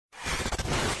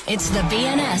It's the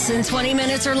BNS in 20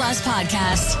 Minutes or Less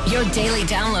podcast. Your daily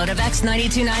download of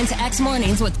X92.9's X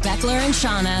Mornings with Beckler and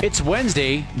Shauna. It's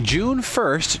Wednesday, June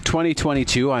 1st,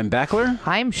 2022. I'm Beckler.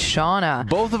 I'm Shauna.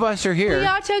 Both of us are here. We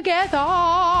are together.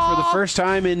 For the first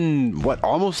time in,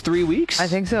 almost 3 weeks? I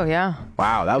think so, yeah.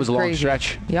 Wow, that was a long crazy.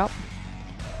 stretch. Yep.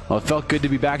 Well, it felt good to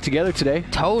be back together today.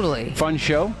 Totally. Fun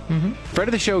show. Mm-hmm. Friend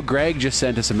of the show, Greg, just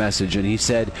sent us a message, and he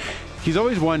said he's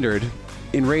always wondered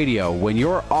in radio, when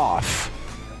you're off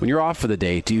for the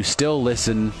day, do you still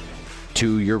listen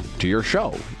to your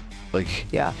show? Like,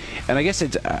 yeah. And I guess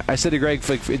I said to Greg,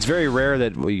 like, it's very rare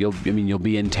that you'll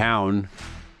be in town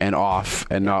and off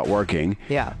and not working.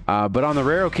 Yeah. But on the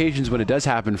rare occasions when it does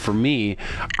happen, for me,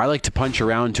 I like to punch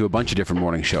around to a bunch of different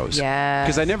morning shows. Yeah.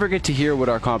 Because I never get to hear what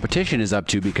our competition is up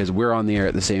to because we're on the air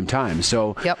at the same time.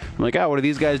 So yep. I'm like, what are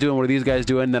these guys doing? What are these guys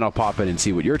doing? And then I'll pop in and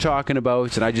see what you're talking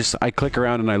about. And I click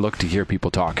around and I look to hear people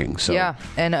talking. So yeah.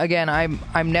 And again,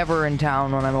 I'm never in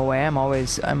town when I'm away. I'm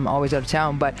always out of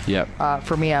town. But yep.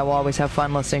 For me, I will always have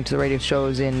fun listening to the radio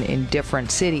shows in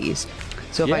different cities.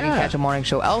 So if I can catch a morning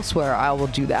show elsewhere, I will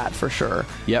do that for sure.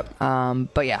 Yep.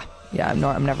 But yeah, I'm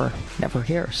never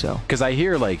here. So because I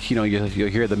hear you'll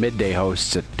hear the midday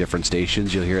hosts at different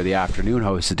stations, you'll hear the afternoon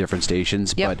hosts at different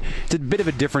stations, yep. But it's a bit of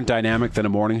a different dynamic than a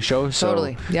morning show. So,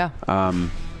 totally, yeah.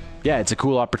 Yeah, it's a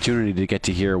cool opportunity to get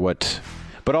to hear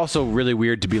but also really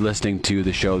weird to be listening to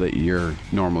the show that you're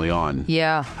normally on.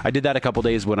 Yeah. I did that a couple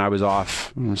days when I was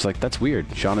off. I was like, that's weird.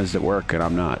 Shauna's at work and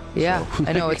I'm not. Yeah, so.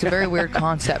 I know. It's a very weird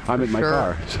concept. I'm in my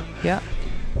car. So. Yeah.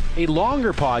 A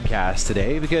longer podcast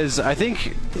today because I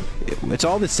think it's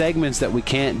all the segments that we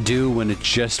can't do when it's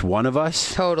just one of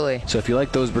us. Totally. So if you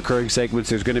like those recurring segments,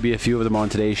 there's going to be a few of them on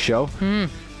today's show. We're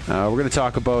going to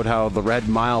talk about how the red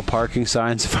mile parking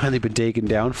signs have finally been taken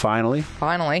down. Finally.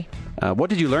 What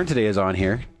did you learn today is on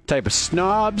here. Type of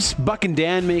snobs. Buck and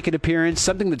Dan make an appearance.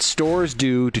 Something that stores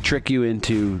do to trick you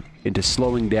into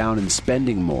slowing down and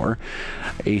spending more.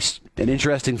 An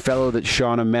interesting fellow that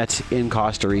Shauna met in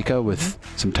Costa Rica with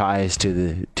some ties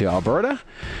to Alberta.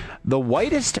 The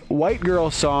whitest white girl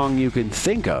song you can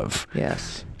think of.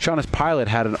 Yes. Shauna's pilot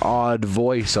had an odd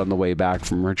voice on the way back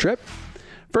from her trip.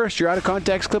 First, your out of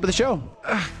context clip of the show.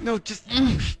 No, just...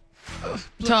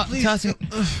 Tossing. I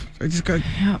just got...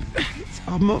 Yeah.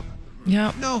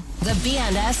 Yeah. No. The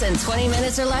BNS in 20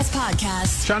 Minutes or Less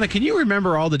podcast. Shauna, can you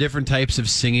remember all the different types of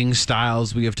singing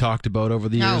styles we have talked about over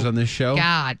the years on this show?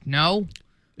 God, no.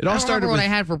 It all I don't started remember with what I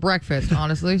had for breakfast,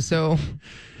 honestly, so...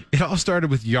 It all started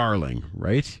with Yarling,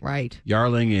 right? Right.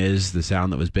 Yarling is the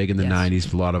sound that was big in the 90s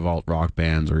for a lot of alt-rock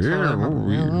bands. Or,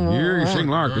 you sing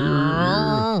like...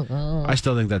 I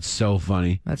still think that's so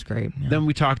funny. That's great. Yeah. Then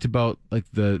we talked about like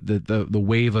the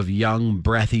wave of young,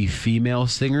 breathy female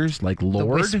singers like Lorde. The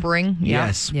whispering. Yeah.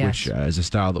 Yes, which is a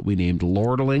style that we named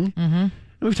Lordling. Mm-hmm. And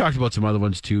we've talked about some other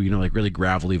ones too, like really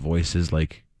gravelly voices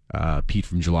like Pete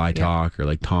from July Talk or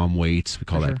like Tom Waits. We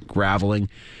call that graveling.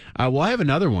 Well, I have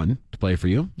another one to play for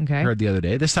you. Okay. I heard the other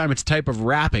day. This time it's a type of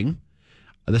rapping.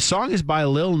 The song is by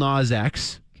Lil Nas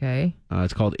X. Okay.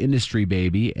 It's called Industry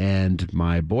Baby, and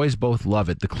my boys both love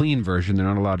it. The clean version. They're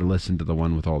not allowed to listen to the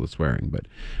one with all the swearing, but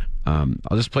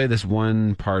I'll just play this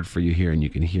one part for you here, and you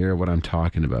can hear what I'm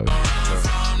talking about.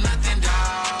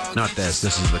 Not this.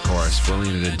 This is the chorus. We're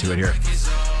leaning into it here.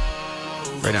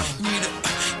 Right now.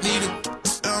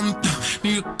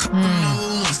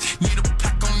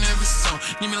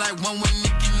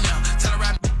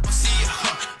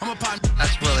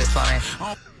 That's really funny.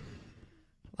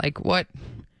 Like what?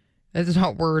 Those are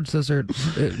not words. Those are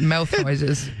mouth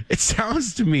noises. It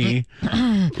sounds to me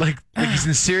like he's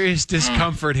in serious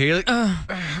discomfort here. Like,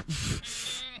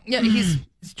 yeah, he's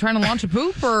trying to launch a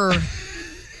poop or...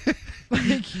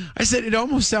 I said it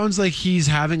almost sounds like he's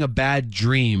having a bad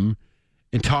dream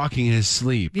and talking in his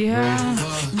sleep. Yeah.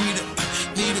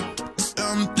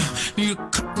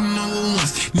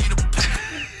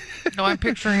 No, I'm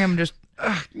picturing him just...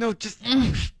 No, just...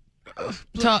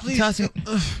 tossing.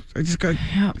 I just got...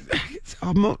 Yeah.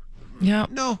 Yeah.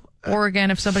 No. Or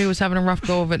again, if somebody was having a rough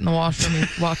go of it in the washroom, you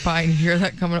walk by and you hear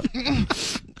that coming up.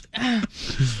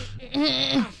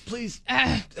 Please.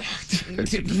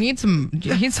 Do you need something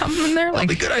in there? I'll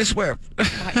be good, I swear.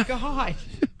 Oh my God.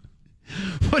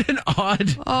 What an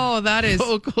odd that is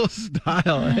vocal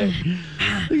style. Eh?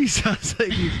 He sounds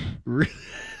like he's really...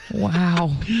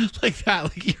 Wow. Like that,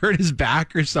 like he hurt his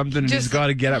back or something and he's got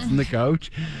to get up from the couch.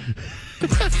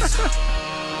 Like,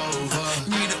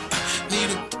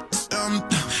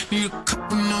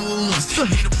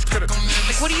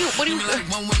 what do you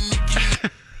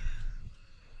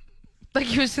like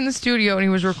he was in the studio and he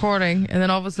was recording and then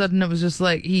all of a sudden it was just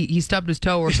like he stubbed his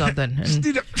toe or something and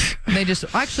They just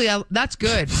actually that's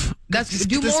good.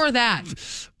 Do more of that.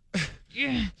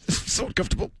 Yeah. So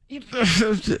uncomfortable. It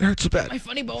hurts so bad. My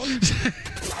funny bone.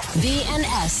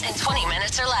 BNS in 20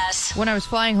 minutes or less. When I was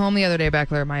flying home the other day,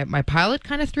 Beckler, my pilot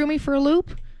kind of threw me for a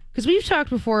loop. Because we've talked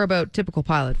before about typical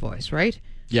pilot voice, right?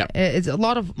 Yeah. It's a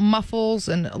lot of muffles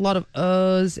and a lot of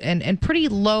uhs and pretty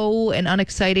low and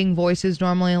unexciting voices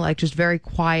normally, like just very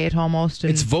quiet almost.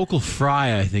 And It's vocal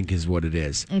fry, I think, is what it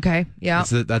is. okay, yeah.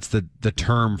 That's the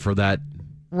term for that.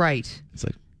 Right. It's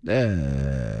like,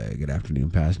 good afternoon,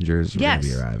 passengers. We're Yes.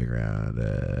 going to be arriving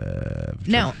around.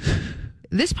 Now,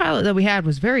 this pilot that we had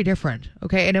was very different,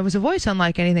 okay? And it was a voice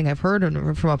unlike anything I've heard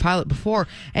from a pilot before.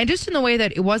 And just in the way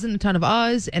that it wasn't a ton of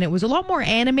uhs, and it was a lot more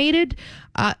animated.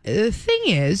 The thing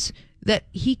is that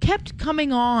he kept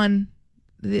coming on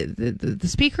the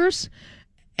speakers,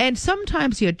 and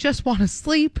sometimes you just want to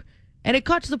sleep. And it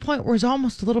got to the point where it's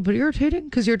almost a little bit irritating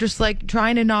because you're just like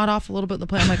trying to nod off a little bit in the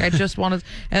plane. I'm like, I just want to.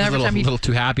 And every time a little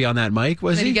too happy on that mic,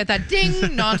 was then he? you get that ding,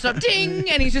 nonstop ding,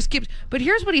 and he just keeps. But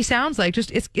here's what he sounds like. Just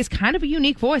it's kind of a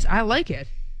unique voice. I like it.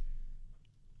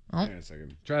 Hang on a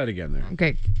second. Try it again there.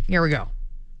 Okay, here we go.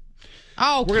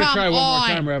 Oh, We're going to come try one on. more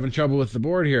time. We're having trouble with the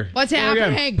board here. What's Go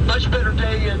again. happening? Much better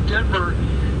day in Denver,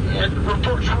 and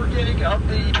reports we're getting of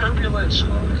the turbulence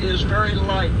is very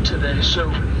light today. So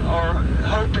our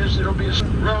hope is it'll be a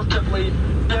relatively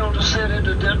gentle descent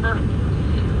into Denver.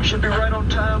 We should be right on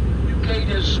time. New gate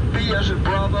is B as in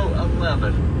Bravo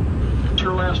 11. It's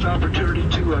your last opportunity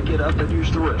to get up and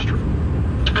use the restroom.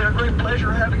 It's been a great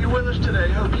pleasure having you with us today.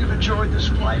 Hope you've enjoyed this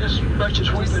flight as much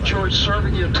as we've enjoyed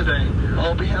serving you today.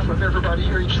 On behalf of everybody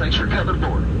here, thanks for coming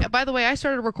aboard. By the way, I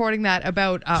started recording that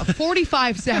about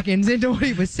 45 seconds into what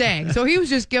he was saying. So he was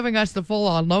just giving us the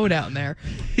full-on lowdown there.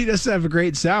 He does have a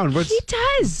great sound. What's He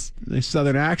does. the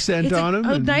southern accent It's on him?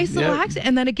 a and- nice little yeah. accent.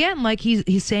 And then again, like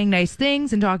he's saying nice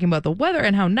things and talking about the weather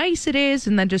and how nice it is.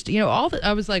 And then just, all that.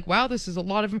 I was like, wow, this is a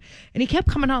lot of. And he kept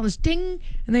coming on this ding.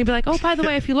 And they'd be like, oh, by the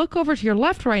way, if you look over to your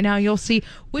left right now, you'll see,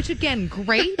 which again,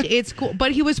 great. It's cool.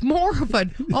 But he was more of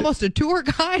almost a tour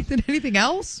guide than anything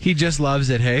else. He just loves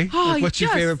it, hey? Oh, Like, he what's your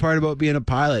just- favorite part about being a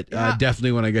pilot? Yeah.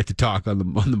 Definitely when I get to talk on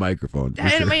the microphone. for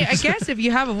And sure. I mean, I guess if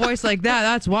you have a voice like that,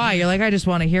 that's why you're like, I just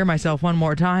want to hear myself one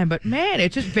more time. But man,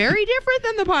 it's just very different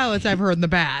than the pilots I've heard in the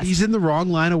past. He's in the wrong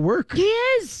line of work. He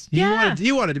is. Yeah.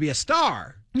 You wanted to be a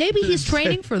star. Maybe he's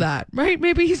training for that, right?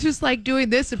 Maybe he's just like doing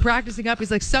this and practicing up.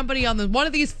 He's like, somebody on one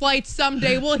of these flights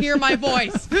someday will hear my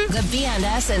voice. The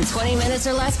BNS in 20 minutes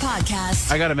or less podcast.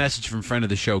 I got a message from friend of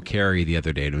the show, Carrie, the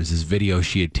other day, and it was this video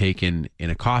she had taken in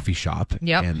a coffee shop.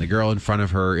 Yep. And the girl in front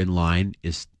of her in line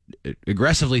is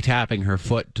aggressively tapping her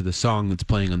foot to the song that's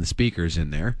playing on the speakers in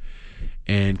there.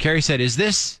 And Carrie said, Is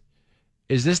this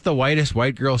the whitest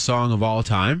white girl song of all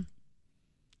time?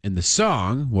 And the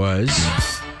song was...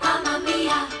 Mamma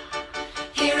mia,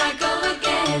 here I go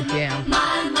again. Damn.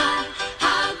 My,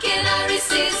 how can I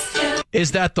resist you?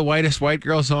 Is that the whitest white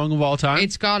girl song of all time?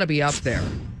 It's got to be up there.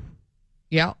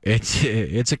 Yeah.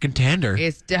 It's a contender.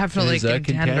 It's definitely It is a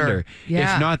contender.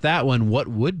 Yeah. If not that one, what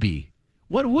would be?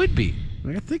 What would be?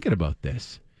 I'm thinking about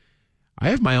this. I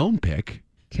have my own pick.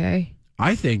 Okay.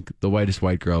 I think the whitest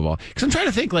white girl of all. Because I'm trying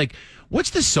to think, like,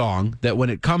 what's the song that when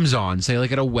it comes on, say,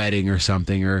 like at a wedding or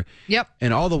something, or Yep.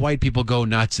 and all the white people go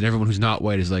nuts, and everyone who's not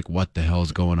white is like, "What the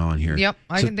hell's going on here?" Yep.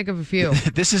 I So can think of a few.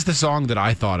 this is the song that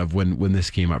I thought of when this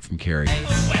came up from Carrie.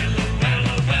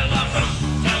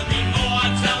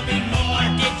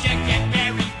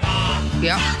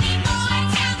 Yep.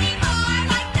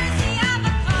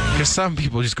 Because some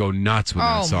people just go nuts when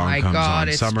Oh that song my comes God, on.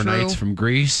 it's Summer true. Nights from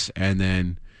Greece, and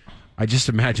then I just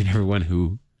imagine everyone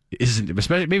who isn't,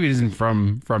 especially maybe isn't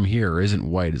from here or isn't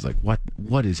white, is like,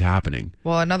 what is happening?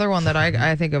 Well, another one that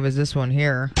I think of is this one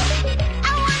here.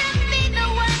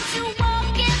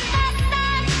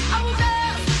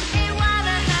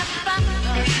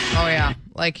 Oh yeah,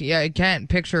 like I can't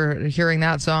picture hearing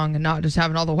that song and not just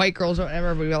having all the white girls and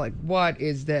everybody be like, "What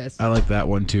is this?" I like that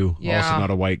one too. Yeah. Also not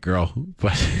a white girl,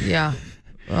 but Yeah.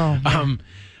 Oh.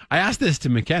 I asked this to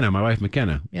McKenna, my wife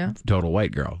McKenna, Yeah. total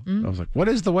white girl. I was like, "What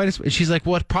is the whitest?" She's like,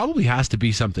 "Well, it probably has to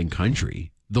be something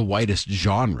country, the whitest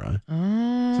genre."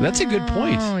 So that's a good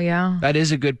point. Oh yeah. That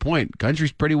is a good point.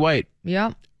 Country's pretty white.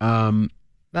 Yep.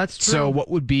 That's true. So what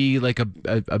would be like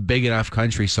a big enough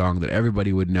country song that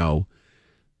everybody would know?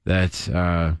 That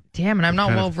Damn, and I'm not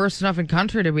kind of- well versed enough in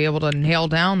country to be able to nail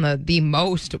down the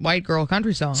most white girl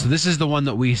country song. so this is the one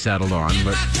that we settled on,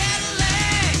 but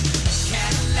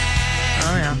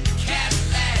Oh yeah.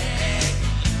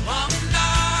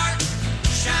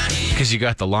 because you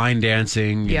got the line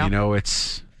dancing, Yeah.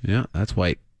 it's that's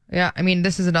white. Yeah, I mean,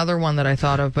 this is another one that I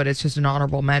thought of, but it's just an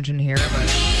honorable mention here. But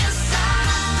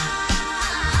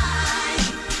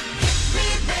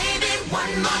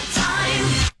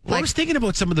like was thinking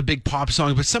about some of the big pop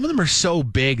songs, but some of them are so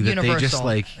big that universal. they just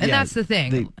like. And yeah, that's the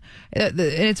thing. And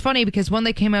it's funny because when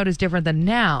they came out is different than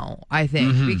now, I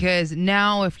think. Mm-hmm. Because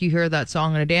now if you hear that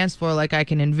song on a dance floor, like I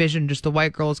can envision just the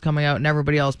white girls coming out and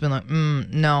everybody else being like,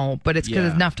 no. But it's because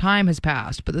Yeah. enough time has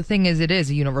passed. But the thing is, it is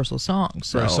a universal song.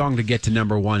 So For a song to get to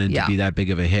number one and Yeah. to be that big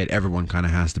of a hit, everyone kind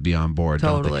of has to be on board.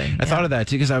 don't they? Totally, I thought of that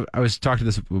too because I was talking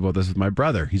about this with my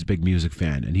brother. He's a big music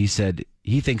fan, and he said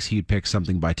he thinks he'd pick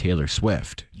something by Taylor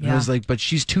Swift. And I Yeah. was like, but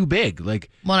she's too big. Like,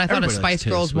 Well, and I thought of everybody likes Spice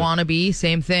Taylor Girls Swift. Wannabe,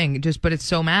 same thing. Just, but it's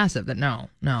so massive that no.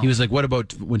 He was like, what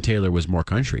about when Taylor was more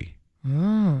country? What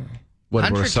about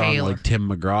Country a song Taylor. like Tim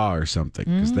McGraw or something?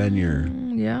 Because then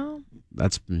Yeah,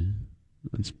 that's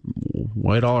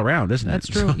white all around, isn't that's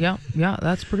it? true. So, Yeah,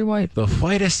 that's pretty white. the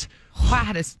whitest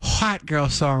Hottest. hot girl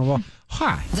song. Well,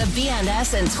 hi. The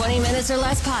BNS in 20 minutes or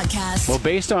less podcast. Well,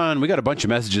 based on, we got a bunch of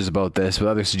messages about this with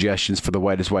other suggestions for the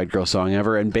whitest white girl song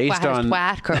ever, and based on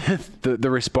the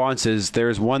responses,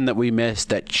 there's one that we missed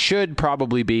that should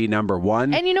probably be number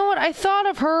one. And you know what? I thought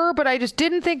of her, but I just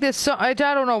didn't think this song. I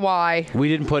don't know why. We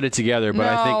didn't put it together, but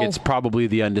I think No. it's probably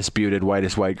the undisputed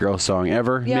whitest white girl song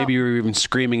ever. Yeah. Maybe you were even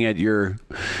screaming at your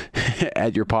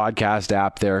at your podcast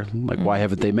app there, like, why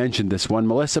haven't they mentioned this one?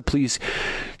 Melissa, please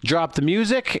drop the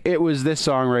music. It was this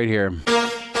song right here.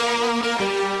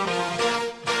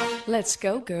 Let's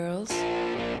go, girls.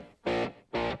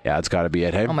 Yeah, it's got to be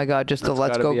it. Hey, Oh my God! Just the That's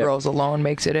 "Let's gotta Go be it. Girls" alone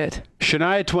makes it.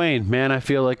 Shania Twain, Man, I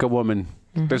Feel Like a Woman.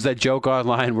 There's that joke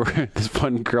online where this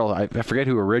one girl, I forget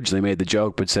who originally made the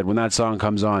joke, but said when that song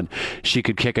comes on, she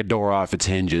could kick a door off its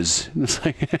hinges. It's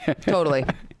like, Totally.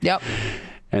 Yep.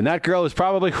 and that girl is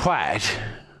probably white.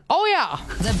 Oh yeah.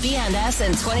 The BNS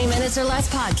in 20 minutes or less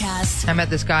podcast. I met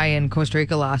this guy in Costa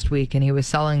Rica last week, and he was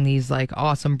selling these like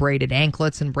awesome braided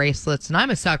anklets and bracelets, and I'm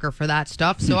a sucker for that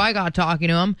stuff. So I got talking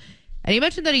to him, and he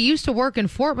mentioned that he used to work in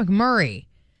Fort McMurray.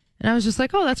 And I was just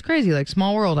like, oh, that's crazy. Like,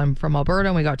 small world. I'm from Alberta,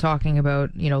 and we got talking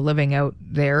about, living out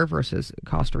there versus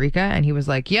Costa Rica. And he was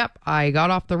like, yep, I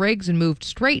got off the rigs and moved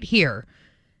straight here.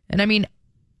 And I mean,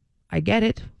 I get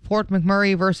it. Fort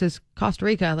McMurray versus Costa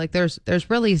Rica. Like, there's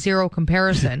really zero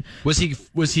comparison. Was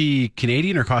he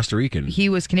Canadian or Costa Rican? He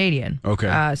was Canadian.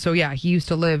 Okay. So, yeah, he used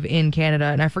to live in Canada,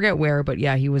 and I forget where, but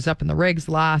yeah, he was up in the rigs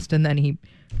last, and then he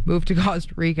moved to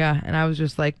Costa Rica. And I was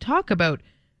just like, talk about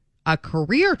a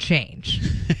career change.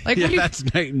 Like, yeah, what do you-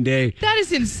 that's night and day. that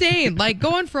is insane. Like,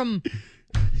 going from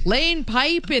laying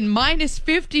pipe in minus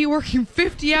 50, working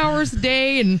 50 hours a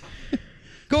day, and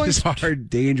going This hard,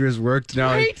 dangerous work to now.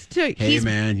 straight to Hey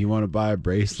man, you want to buy a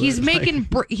bracelet?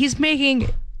 he's making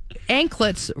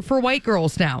anklets for white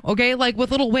girls now, okay? Like,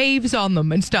 with little waves on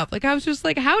them and stuff. Like, I was just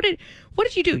like, what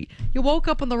did you do? You woke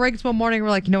up on the rigs one morning and were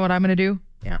like, you know what I'm going to do?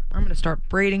 Yeah, I'm going to start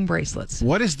braiding bracelets.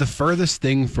 What is the furthest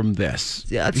thing from this?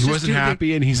 Yeah, it's he just wasn't do the-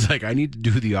 happy, and he's like, I need to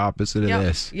do the opposite of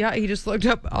this. Yeah, he just looked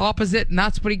up opposite, and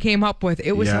that's what he came up with.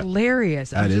 It was Yeah.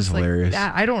 hilarious. I That was is just like, hilarious.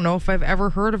 I don't know if I've ever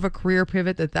heard of a career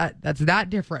pivot that's that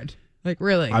different. Like,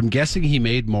 really? I'm guessing he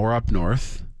made more up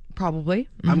north. Probably.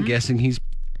 I'm guessing he's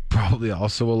probably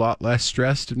also a lot less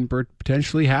stressed and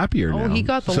potentially happier now. Oh, he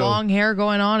got the So, long hair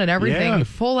going on and everything. Yeah.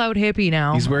 Full out hippie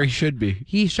now. He's where he should be.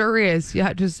 He sure is.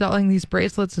 Yeah, just selling these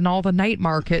bracelets in all the night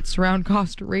markets around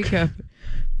Costa Rica.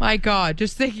 My God,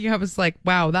 just thinking, I was like,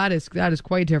 wow, that is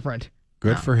quite different.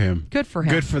 Good for him. Good for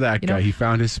him. Good for that You guy. know- He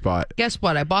found his spot. Guess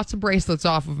what? I bought some bracelets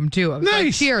off of him too. I was like,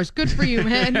 Nice. cheers. Good for you,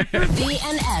 man.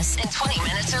 BNS in 20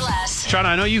 minutes or less. Shauna,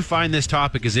 I know you find this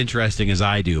topic as interesting as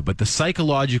I do, but the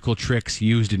psychological tricks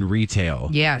used in retail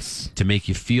Yes. to make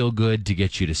you feel good, to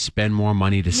get you to spend more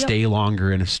money, to stay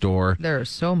longer in a store. There are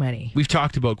so many. We've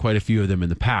talked about quite a few of them in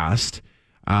the past.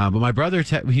 But my brother,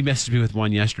 he messaged me with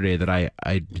one yesterday that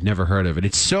I'd never heard of. And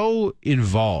it's so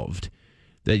involved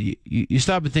that you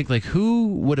stop and think, like, who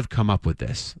would have come up with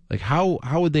this? Like, how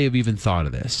would they have even thought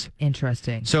of this?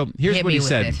 Interesting. So here's Hit what me he with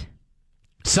said. it.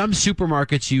 Some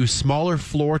supermarkets use smaller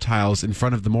floor tiles in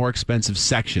front of the more expensive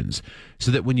sections so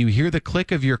that when you hear the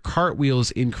click of your cartwheels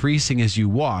increasing as you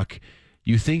walk,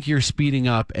 you think you're speeding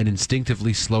up and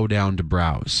instinctively slow down to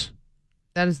browse.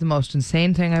 That is the most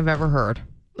insane thing I've ever heard.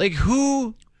 Like,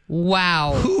 who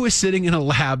Wow. is sitting in a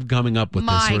lab coming up with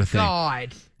this My sort of thing?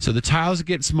 God. So the tiles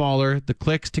get smaller, the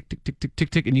clicks tick, tick, tick, tick, tick,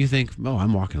 tick, and you think, oh,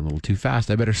 I'm walking a little too fast.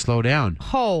 I better slow down.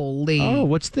 Holy. Oh,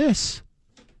 what's this?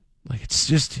 Like, it's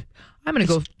just I'm going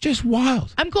to go. just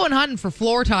wild. I'm going hunting for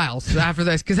floor tiles after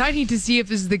this because I need to see if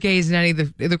this is the case in any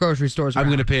of the grocery stores. I'm around.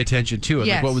 going to pay attention to it.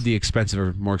 Yes. Like, what would the expensive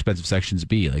or more expensive sections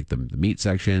be? Like the meat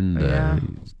section, Yeah.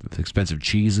 the expensive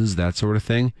cheeses, that sort of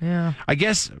thing. Yeah. I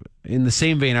guess in the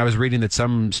same vein, I was reading that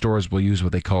some stores will use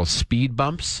what they call speed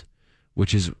bumps,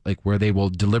 which is like where they will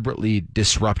deliberately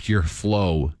disrupt your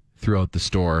flow throughout the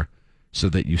store so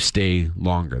that you stay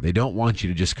longer. They don't want you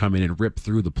to just come in and rip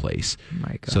through the place.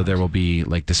 My God. So there will be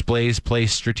like displays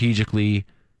placed strategically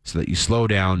so that you slow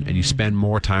down and you spend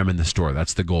more time in the store.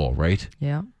 That's the goal, right?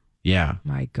 Yeah. Yeah.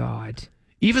 My God.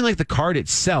 Even like the cart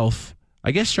itself,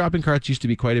 I guess shopping carts used to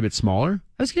be quite a bit smaller.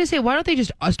 I was going to say, why don't they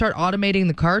just start automating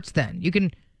the carts then? You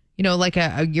can, like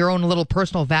your own little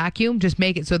personal vacuum, just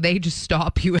make it so they just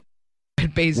stop you at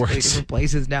basically different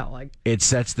places now. Like it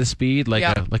sets the speed like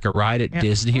a ride at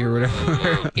Disney or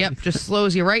whatever. Yep, just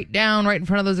slows you right down right in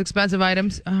front of those expensive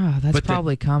items. Oh, that's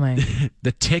probably coming.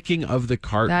 The ticking of the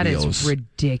cart wheels. That is wheels.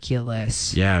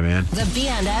 Ridiculous. Yeah, man. The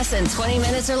BNS in 20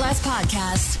 minutes or less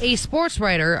podcast. A sports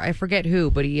writer, I forget who,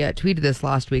 but he tweeted this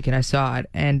last week and I saw it.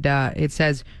 And it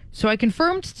says, so I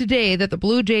confirmed today that the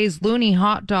Blue Jays Looney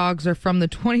hot dogs are from the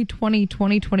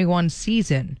 2020-2021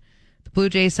 season. Blue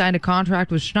Jays signed a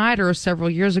contract with Schneider several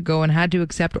years ago and had to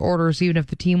accept orders even if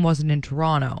the team wasn't in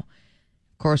Toronto.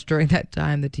 Of course, during that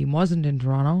time, the team wasn't in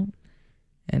Toronto,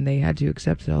 and they had to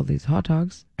accept all these hot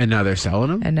dogs. And now they're selling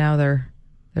them? And now they're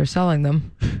selling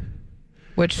them.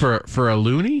 Which For a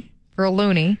Looney? For a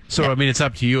Looney. So, I mean, it's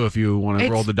up to you if you want to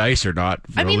roll the dice or not.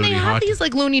 I mean, they have these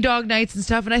like Looney Dog nights and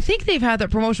stuff, and I think they've had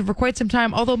that promotion for quite some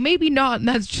time, although maybe not, and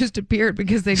that's just appeared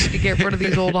because they need to get rid of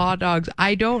these old hot dogs.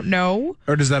 I don't know.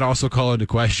 Or does that also call into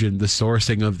question the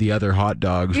sourcing of the other hot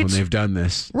dogs when they've done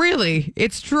this? Really,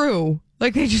 it's true.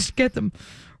 Like, they just get them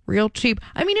real cheap.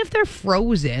 I mean, if they're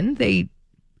frozen, they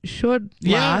should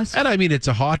last. And I mean, it's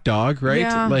a hot dog, right?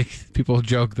 Yeah. Like, people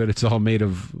joke that it's all made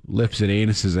of lips and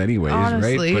anuses anyways,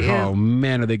 Honestly, right? But oh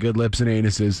man, are they good lips and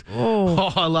anuses.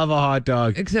 Oh, I love a hot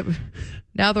dog. Except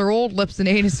now they're old lips and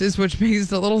anuses, which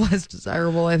makes it a little less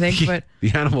desirable, I think. But the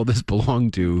animal this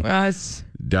belonged to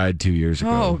died 2 years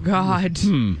ago. Oh, God.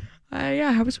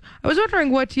 I was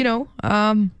wondering what,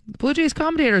 Blue Jays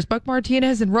commentators, Buck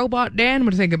Martinez and Robot Dan,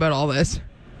 would think about all this.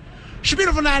 It's a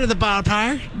beautiful night at the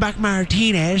ballpark. Buck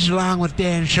Martinez along with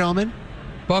Dan Shulman.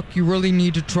 Buck, you really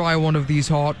need to try one of these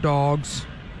hot dogs.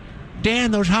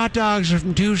 Dan, those hot dogs are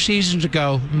from 2 seasons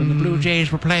ago when the Blue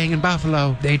Jays were playing in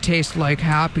Buffalo. They taste like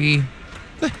happy.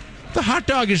 The hot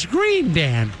dog is green,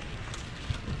 Dan.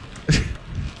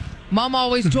 Mom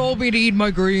always told me to eat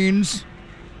my greens.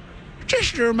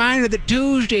 Just a reminder that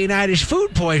Tuesday night is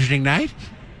food poisoning night.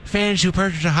 Fans who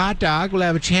purchase a hot dog will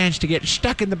have a chance to get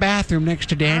stuck in the bathroom next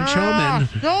to Dan Shulman.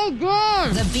 So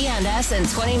good! The BNS in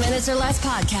 20 minutes or less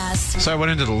podcast. So I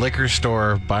went into the liquor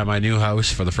store by my new house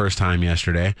for the first time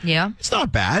yesterday. Yeah. It's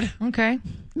not bad. Okay.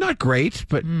 Not great,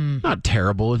 but not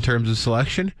terrible in terms of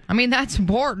selection. I mean, that's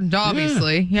important,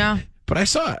 obviously. Yeah. But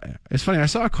it's funny, I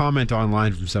saw a comment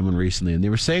online from someone recently, and they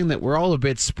were saying that we're all a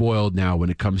bit spoiled now when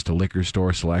it comes to liquor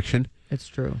store selection. It's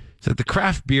true. So the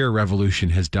craft beer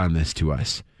revolution has done this to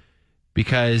us.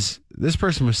 Because this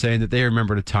person was saying that they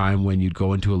remembered a time when you'd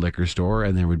go into a liquor store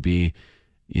and there would be,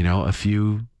 a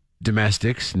few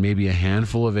domestics and maybe a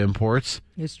handful of imports.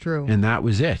 It's true. And that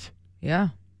was it. Yeah.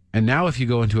 And now if you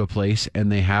go into a place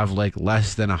and they have like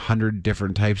less than 100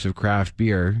 different types of craft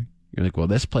beer, you're like, well,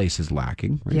 this place is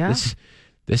lacking. Right? Yeah.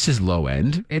 This is low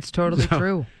end. It's totally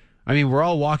true. I mean, we're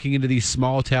all walking into these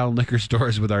small town liquor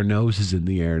stores with our noses in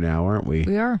the air now, aren't we?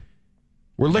 We are.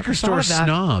 We're liquor store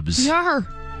snobs. We are.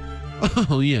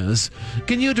 Oh, yes.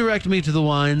 Can you direct me to the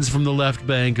wines from the left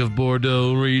bank of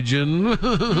Bordeaux region?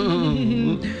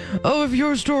 Oh, if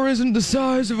your store isn't the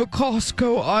size of a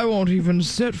Costco, I won't even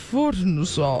set foot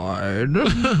inside.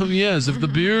 Yes, if the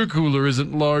beer cooler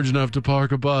isn't large enough to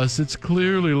park a bus, it's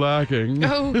clearly lacking.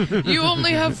 Oh, you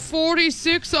only have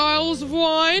 46 aisles of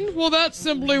wine? Well, that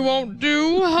simply won't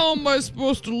do. How am I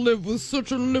supposed to live with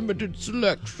such a limited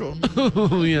selection?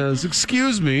 Oh, yes.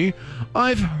 Excuse me.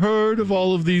 I've heard of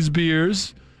all of these beers.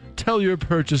 Tell your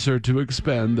purchaser to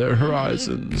expand their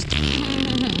horizons.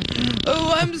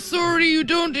 Oh, I'm sorry you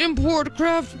don't import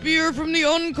craft beer from the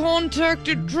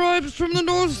uncontacted tribes from the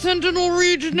North Sentinel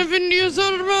region of India's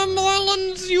Andaman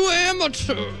Islands, you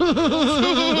amateur.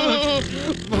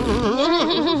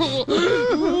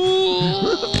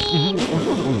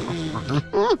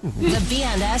 The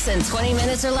BNS in 20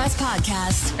 minutes or less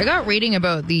podcast. I got reading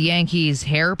about the Yankees'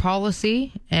 hair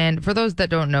policy, and for those that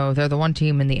don't know, they're the one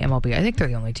team in the MLB. I think they're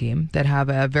the only team that have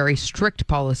a very strict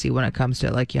policy when it comes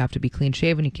to, like, you have to be clean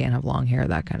shaven, you can't have long hair,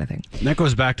 that kind of thing. And that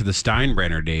goes back to the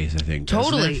Steinbrenner days, I think.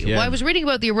 Totally. Yeah. Well, I was reading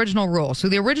about the original rule. So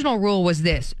the original rule was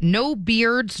this: no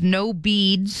beards, no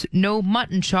beads, no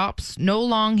mutton chops, no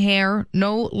long hair,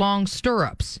 no long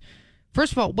stirrups.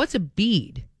 First of all, what's a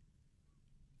bead?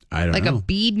 I don't know. Like a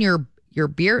bead in your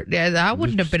beard? Yeah, that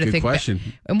wouldn't have been a Good thing. question.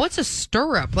 And what's a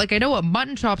stirrup? Like, I know what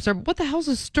mutton chops are, but what the hell's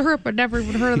a stirrup? I've never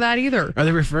even heard of that either. Are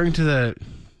they referring to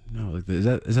No, like is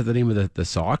that the name of the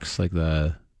socks? Like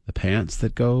the pants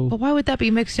that go? But why would that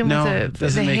be mixed in No, with it the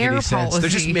doesn't make hair any sense. policy? They're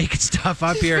just making stuff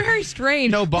up It's here. very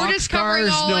strange. No We're just covering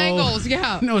boxcars, all no angles.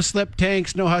 Yeah. no slip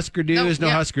tanks, no Husker do's, no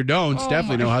yeah. Husker don'ts. Oh,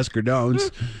 Definitely my. no Husker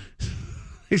don'ts.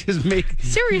 They just make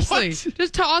Seriously, What?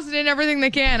 just tossing in everything they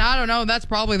can. I don't know. That's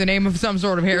probably the name of some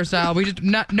sort of hairstyle. We just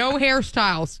no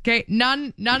hairstyles. Okay,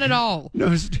 none at all.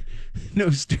 No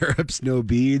stirrups, no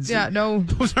beads. Yeah, no.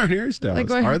 Those aren't hairstyles,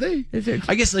 Like, are they? is it-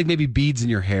 I guess like maybe beads in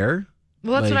your hair.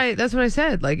 Well, Like- that's what I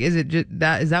said. Like, is it just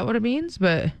that? Is that what it means?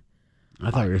 But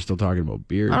I thought we were still talking about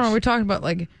beards. I don't know. We're talking about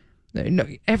like. No,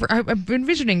 I'm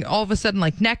envisioning all of a sudden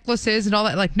like necklaces and all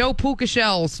that, like no puka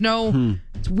shells, no.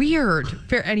 It's weird.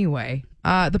 Fair anyway.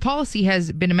 The policy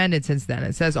has been amended since then.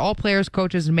 It says all players,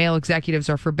 coaches, and male executives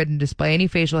are forbidden to display any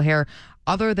facial hair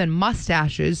other than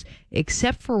mustaches,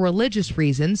 except for religious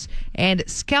reasons, and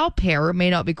scalp hair may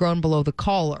not be grown below the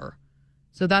collar.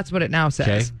 So that's what it now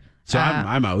says. Okay. So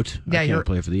I'm out. yeah, I you're- can't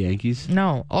play for the Yankees.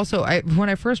 No. Also, when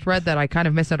I first read that, I kind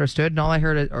of misunderstood, and all I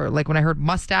heard, when I heard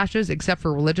mustaches, except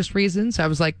for religious reasons, I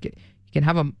was like, you can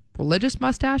have a religious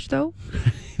mustache, though.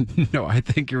 No, I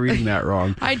think you're reading that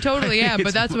wrong. I totally am,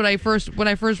 but that's when I first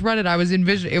read it, I was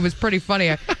envisioning. It was pretty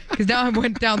funny because now I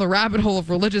went down the rabbit hole of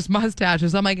religious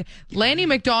mustaches. I'm like, Lanny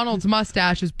McDonald's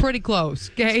mustache is pretty close.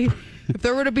 Okay, if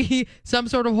there were to be some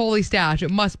sort of holy stash,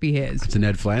 it must be his. It's a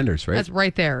Ned Flanders, right? That's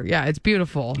right there. Yeah, it's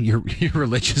beautiful. Your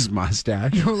religious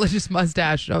mustache. Your religious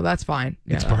mustache. Oh, that's fine.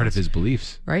 Yeah, It's part of his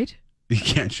beliefs. right. You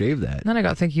can't shave that. And then I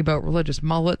got thinking about religious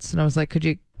mullets, and I was like, could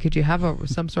you have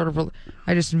some sort of?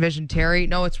 I just envisioned Terry.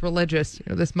 No, it's religious.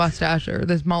 This mustache or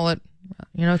this mullet.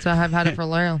 I've had it for a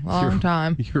long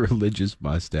time. Your religious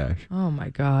mustache. Oh my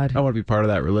God. I want to be part of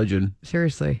that religion.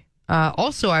 Seriously.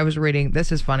 Also, I was reading.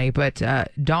 This is funny, but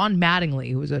Don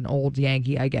Mattingly, who was an old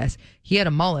Yankee, I guess, he had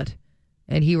a mullet,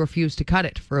 and he refused to cut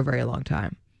it for a very long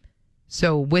time.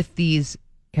 So with these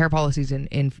hair policies,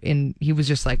 in he was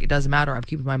just like, it doesn't matter. I'm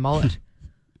keeping my mullet,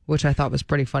 which I thought was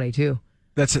pretty funny too.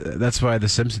 That's why The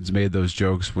Simpsons made those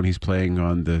jokes when he's playing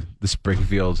on the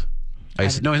Springfield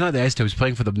ice. No, he's not the ice. He's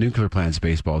playing for the nuclear plant's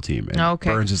baseball team. And Okay.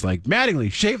 Burns is like,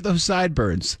 Mattingly, shave those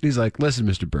sideburns. And he's like, listen,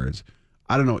 Mr. Burns,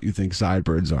 I don't know what you think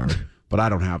sideburns are, but I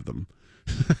don't have them.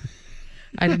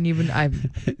 I'm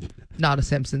not a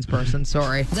Simpsons person.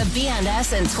 Sorry. The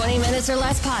BNS in 20 minutes or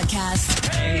less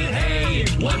podcast. Hey,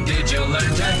 what did you learn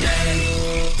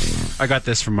today? I got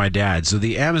this from my dad. So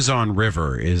the Amazon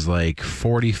River is like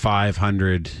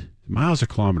 4,500 miles or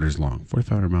kilometers long.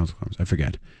 4,500 miles or kilometers. I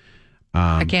forget.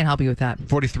 I can't help you with that.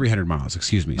 4,300 miles,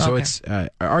 excuse me. So Okay. it's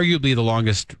arguably the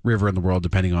longest river in the world,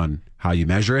 depending on how you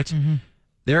measure it. Mm-hmm.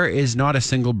 There is not a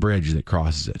single bridge that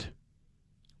crosses it.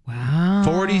 Wow.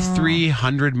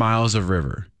 4,300 miles of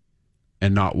river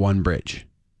and not one bridge.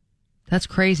 That's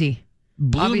crazy.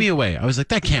 Blew me away. I was like,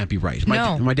 that can't be right.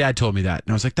 No. My dad told me that.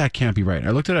 And I was like, that can't be right. I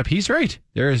looked it up. He's right.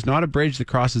 There is not a bridge that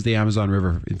crosses the Amazon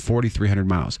River in 4,300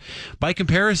 miles. By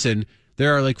comparison,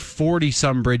 there are like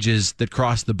 40-some bridges that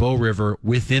cross the Bow River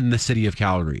within the city of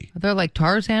Calgary. Are there like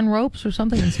Tarzan ropes or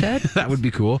something instead? That would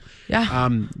be cool. Yeah.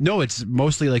 No, it's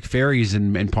mostly like ferries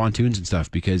and pontoons and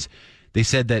stuff because they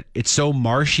said that it's so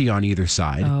marshy on either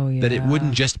side that it yeah.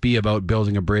 wouldn't just be about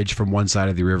building a bridge from one side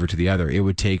of the river to the other. It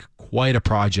would take quite a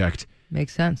project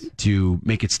Makes sense. to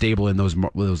make it stable in those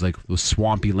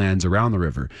swampy lands around the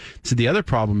river. So the other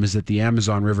problem is that the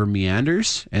Amazon River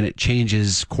meanders and it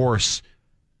changes course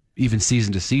even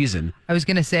season to season. I was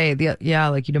gonna say,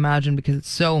 like you'd imagine, because it's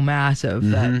so massive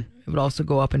that it would also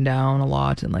go up and down a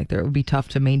lot, and like there would be tough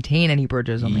to maintain any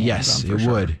bridges on the Yes, Amazon. it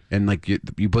For would. sure. And like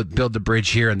you build the bridge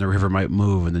here, and the river might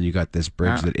move, and then you got this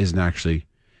bridge that isn't actually.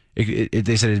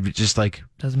 They said it just like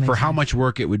Doesn't make for how sense. much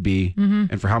work it would be,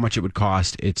 and for how much it would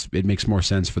cost. It makes more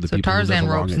sense for the So people Tarzan who live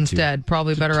along ropes it instead,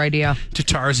 probably a better idea. to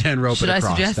Tarzan rope Should it I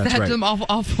across. suggest That's that right. to them?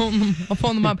 I'll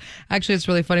phone them up. Actually, it's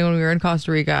really funny. When we were in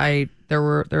Costa Rica, there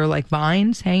were like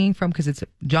vines hanging from, because it's a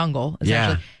jungle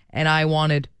essentially, and I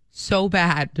wanted so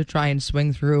bad to try and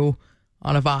swing through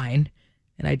on a vine,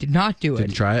 and I did not do it.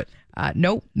 Didn't try it.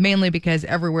 Nope, mainly because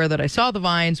everywhere that I saw the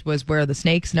vines was where the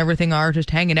snakes and everything are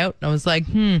just hanging out. And I was like,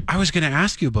 I was going to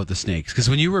ask you about the snakes because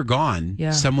when you were gone,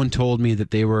 Yeah. someone told me that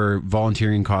they were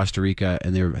volunteering in Costa Rica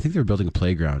and I think they were building a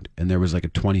playground and there was like a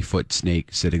 20-foot snake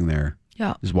sitting there,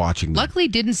 yeah. just watching them. Luckily,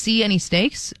 didn't see any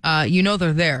snakes.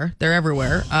 They're there. They're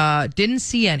everywhere. Didn't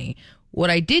see any. What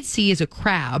I did see is a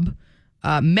crab.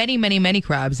 Many, many, many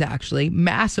crabs, actually.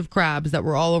 Massive crabs that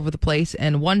were all over the place.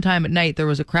 And one time at night, there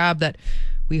was a crab that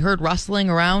we heard rustling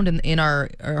around in our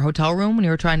hotel room when we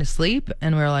were trying to sleep.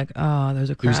 And we were like, oh, there's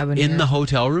a It was crab in here. the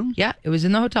hotel room? Yeah, it was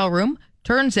in the hotel room.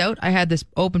 Turns out I had this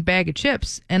open bag of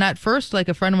chips, and at first, like,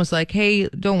 a friend was like, hey,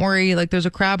 don't worry, like, there's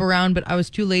a crab around, but I was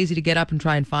too lazy to get up and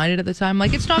try and find it at the time.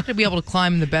 Like, it's not going to be able to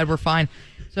climb in the bed, we're fine.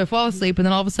 So I fall asleep, and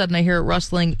then all of a sudden I hear it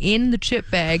rustling in the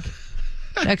chip bag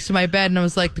next to my bed, and I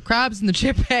was like, the crab's in the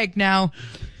chip bag now.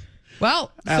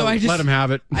 Well, so I just let him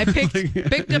have it. I picked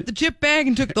up the chip bag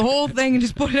and took the whole thing and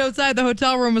just put it outside the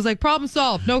hotel room. Was like, problem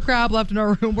solved. No crab left in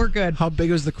our room. We're good. How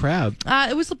big was the crab?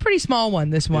 It was a pretty small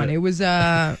one. This one. Yeah. It was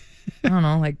I don't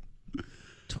know, like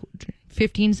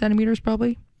 15 centimeters,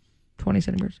 probably 20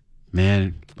 centimeters.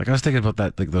 Man, like I was thinking about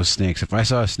that, like those snakes. If I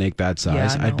saw a snake that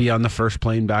size, I'd be on the first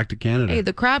plane back to Canada. Hey,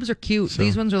 the crabs are cute. So.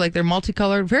 These ones are like, they're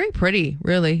multicolored, very pretty,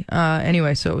 really.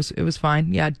 Anyway, so it was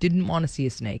fine. Yeah, didn't want to see a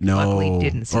snake. No, luckily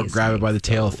didn't see a snake. Or grab it by the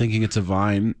tail, thinking it's a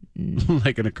vine,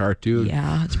 like in a cartoon.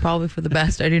 Yeah, it's probably for the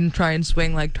best. I didn't try and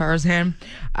swing like Tarzan.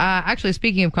 Actually,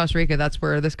 speaking of Costa Rica, that's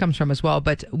where this comes from as well.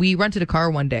 But we rented a car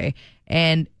one day,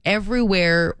 and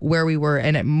everywhere where we were,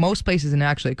 and at most places in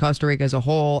actually Costa Rica as a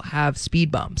whole, have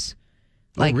speed bumps.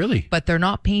 Like, oh, really? But they're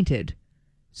not painted,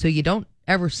 so you don't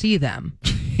ever see them.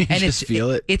 And just feel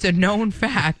it. It's a known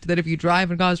fact that if you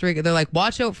drive in Costa Rica, they're like,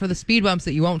 watch out for the speed bumps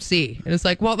that you won't see. And it's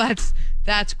like, well, that's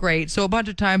great. So a bunch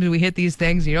of times we hit these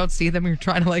things, you don't see them, you're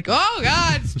trying to like, oh,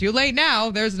 God, it's too late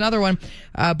now. There's another one.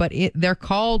 But they're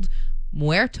called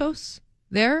muertos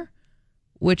there,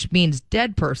 which means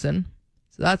dead person.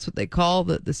 So that's what they call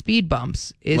the speed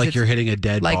bumps. Like you're hitting a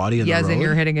dead body on the road? Yes, and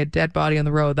you're hitting a dead body on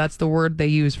the road. That's the word they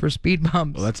use for speed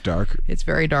bumps. Well, that's dark. It's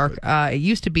very dark. It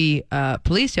used to be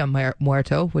Policia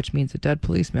Muerto, which means a dead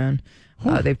policeman.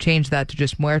 They've changed that to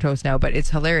just muertos now, but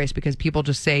it's hilarious because people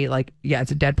just say, like, yeah,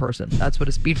 it's a dead person. That's what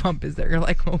a speed bump is there. You're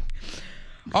like, oh,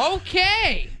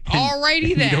 okay,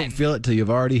 alrighty then. You don't feel it till you've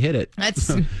already hit it.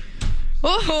 That's...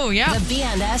 Oh, yeah. The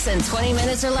BNS in 20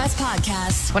 Minutes or Less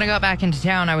podcast. When I got back into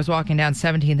town, I was walking down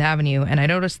 17th Avenue, and I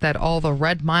noticed that all the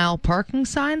Red Mile parking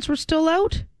signs were still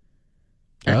out.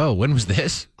 Oh, when was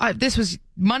this? This was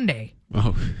Monday.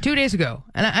 Oh. 2 days ago.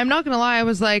 And I'm not going to lie, I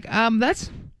was like,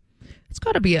 it's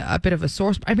got to be a bit of a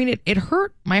source. I mean, it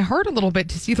hurt my heart a little bit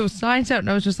to see those signs out,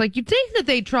 and I was just like, you'd think that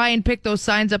they'd try and pick those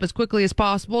signs up as quickly as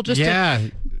possible just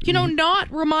to...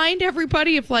 not remind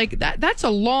everybody of like that's a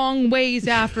long ways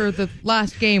after the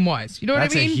last game was. You know what I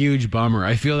mean? That's a huge bummer.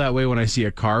 I feel that way when I see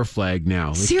a car flag now.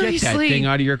 Like, seriously. Get that thing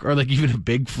out of your car, or like even a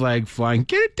big flag flying.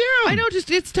 Get it down. I know,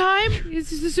 just it's time.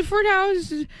 It's for now.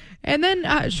 And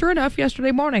then, sure enough,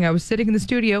 yesterday morning I was sitting in the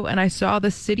studio and I saw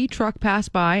the city truck pass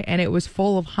by, and it was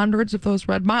full of hundreds of those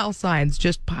Red Mile signs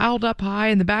just piled up high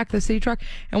in the back of the city truck.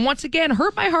 And once again,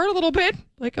 hurt my heart a little bit.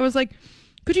 Like I was like,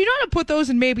 could you not have put those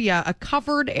in maybe a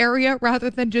covered area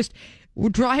rather than just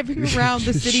driving around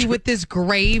the city with this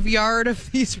graveyard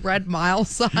of these Red Mile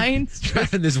signs?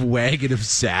 Driving this wagon of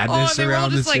sadness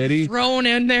around the city. Thrown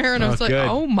in there, and I was like, good.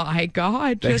 Oh my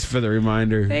God. Thanks for the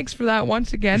reminder. Thanks for that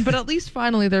once again. But at least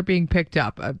finally they're being picked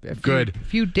up. A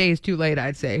few days too late,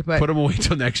 I'd say. But put them away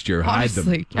till next year. Honestly,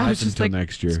 Hide them. I was just like,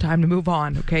 next year. It's time to move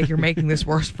on, okay? You're making this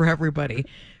worse for everybody.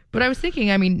 But I was thinking,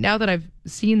 I mean, now that I've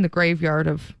seen the graveyard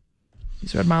of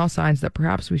these Red Mile signs, that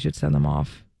perhaps we should send them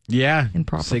off. Yeah. In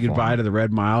proper Say goodbye form. to the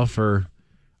Red Mile for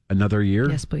another year.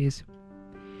 Yes, please.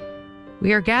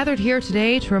 We are gathered here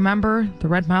today to remember the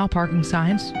Red Mile parking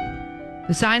signs.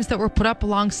 The signs that were put up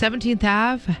along 17th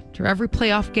Ave after every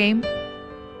playoff game.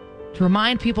 To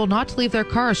remind people not to leave their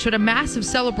cars should a massive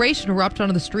celebration erupt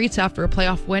onto the streets after a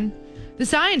playoff win. The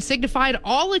signs signified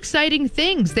all exciting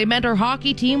things. They meant our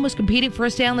hockey team was competing for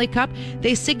a Stanley Cup.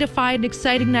 They signified an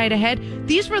exciting night ahead.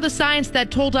 These were the signs that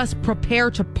told us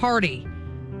prepare to party.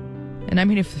 And I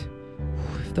mean, if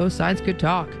those signs could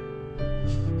talk,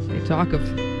 they talk of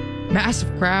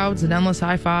massive crowds and endless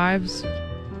high fives,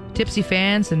 tipsy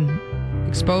fans and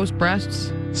exposed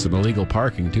breasts. Some illegal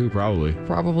parking too, probably.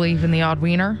 Probably even the odd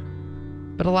wiener.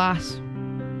 But alas,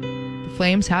 the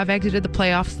Flames have exited the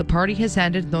playoffs, the party has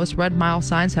ended, and those Red Mile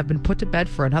signs have been put to bed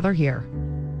for another year.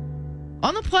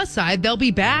 On the plus side, they'll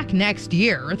be back next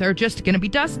year. They're just going to be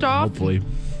dust off. Hopefully.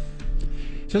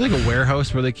 Is there like a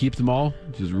warehouse where they keep them all?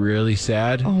 Which is really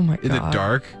sad. Oh my God. In the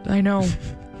dark. I know.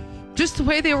 Just the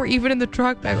way they were even in the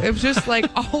truck. It was just like,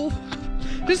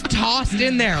 just tossed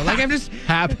in there. Like I'm just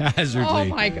haphazardly. Oh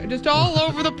my God. Just all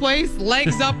over the place,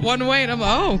 legs up one way, and I'm,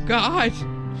 oh God.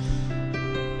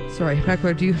 Sorry,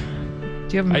 Beckler, do you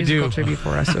have a musical tribute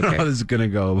for us? Okay. I don't know how this is going to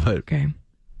go, but. Okay.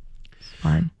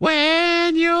 Fine.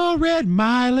 When you're red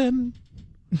miling,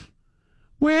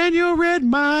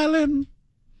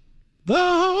 the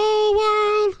whole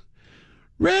world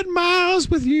red miles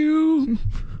with you.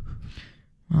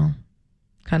 Well,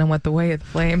 kind of went the way of the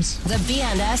Flames. The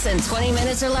BNS in 20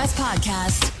 Minutes or Less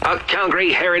podcast. A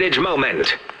Calgary Heritage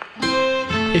Moment.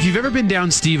 If you've ever been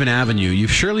down Stephen Avenue, you've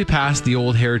surely passed the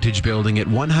old Heritage Building at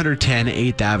 110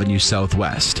 8th Avenue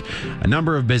Southwest. A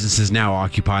number of businesses now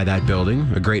occupy that building,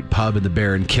 a great pub in the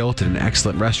Bear and Kilt and an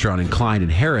excellent restaurant in Klein and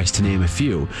Harris, to name a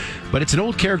few. But it's an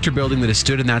old character building that has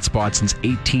stood in that spot since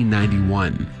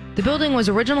 1891. The building was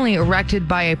originally erected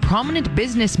by a prominent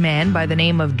businessman by the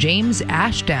name of James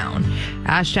Ashdown.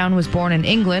 Ashdown was born in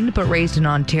England but raised in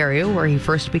Ontario, where he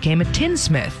first became a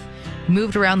tinsmith. He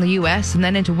moved around the U.S. and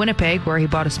then into Winnipeg, where he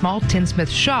bought a small tinsmith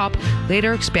shop,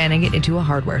 later expanding it into a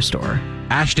hardware store.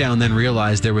 Ashdown then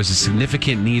realized there was a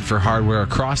significant need for hardware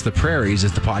across the prairies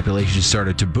as the population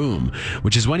started to boom,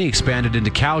 which is when he expanded into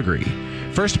Calgary.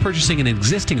 First purchasing an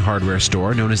existing hardware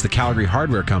store known as the Calgary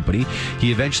Hardware Company,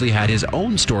 he eventually had his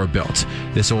own store built,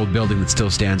 this old building that still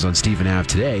stands on Stephen Ave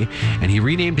today, and he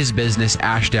renamed his business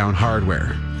Ashdown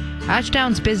Hardware.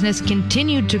 Ashdown's business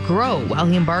continued to grow while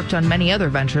he embarked on many other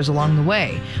ventures along the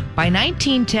way. By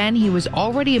 1910, he was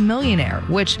already a millionaire,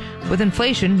 which, with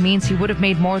inflation, means he would have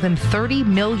made more than $30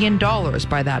 million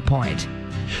by that point.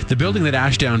 The building that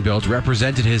Ashdown built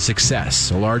represented his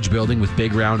success, a large building with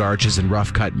big round arches and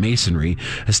rough-cut masonry,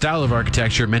 a style of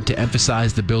architecture meant to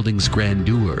emphasize the building's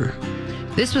grandeur.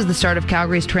 This was the start of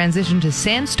Calgary's transition to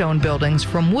sandstone buildings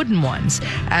from wooden ones,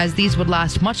 as these would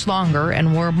last much longer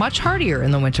and were much hardier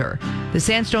in the winter. The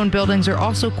sandstone buildings are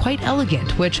also quite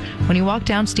elegant, which, when you walk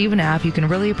down Stephen Ave, you can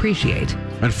really appreciate.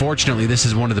 Unfortunately, this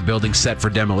is one of the buildings set for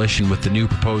demolition with the new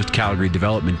proposed Calgary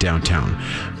development downtown.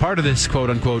 Part of this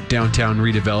quote-unquote downtown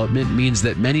redevelopment means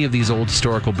that many of these old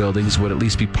historical buildings would at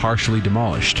least be partially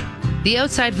demolished. The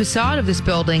outside facade of this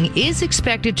building is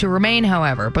expected to remain,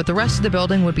 however, but the rest of the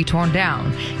building would be torn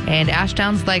down, and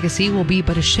Ashdown's legacy will be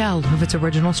but a shell of its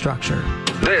original structure.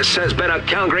 This has been a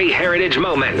Calgary Heritage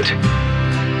Moment.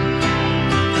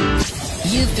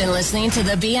 You've been listening to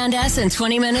the B&S in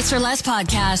 20 Minutes or Less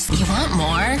podcast. You want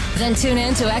more? Then tune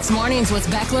in to X Mornings with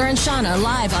Beckler and Shauna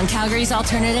live on Calgary's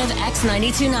alternative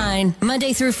X92.9.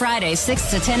 Monday through Friday,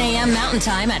 6 to 10 a.m. Mountain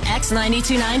Time at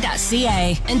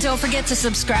x929.ca. And don't forget to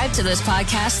subscribe to this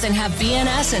podcast and have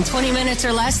B&S in 20 Minutes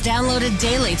or Less downloaded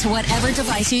daily to whatever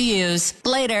device you use.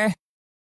 Later.